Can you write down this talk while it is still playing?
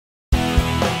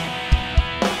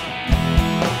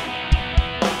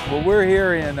Well, we're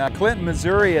here in Clinton,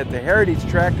 Missouri at the Heritage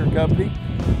Tractor Company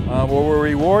where we're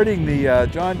rewarding the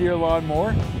John Deere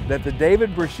lawnmower that the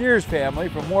David Breshears family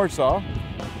from Warsaw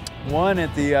won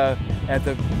at the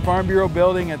Farm Bureau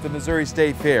building at the Missouri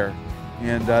State Fair.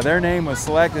 And their name was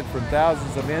selected from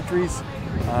thousands of entries.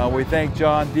 We thank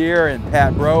John Deere and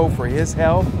Pat Rowe for his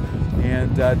help.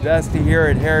 And Dusty here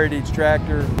at Heritage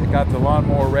Tractor got the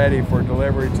lawnmower ready for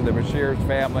delivery to the Breshears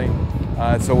family.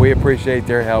 So we appreciate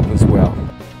their help as well.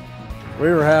 We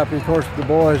were happy. Of course, the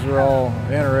boys were all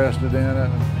interested in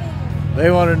it. They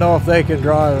wanted to know if they could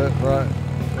drive it right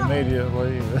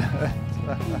immediately.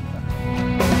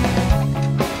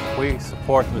 We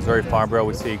support the Missouri Farm Bureau.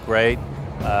 We see great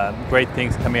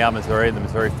things coming out of Missouri, the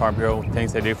Missouri Farm Bureau,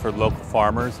 things they do for local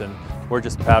farmers, and we're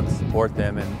just proud to support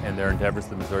them in their endeavors at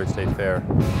the Missouri State Fair.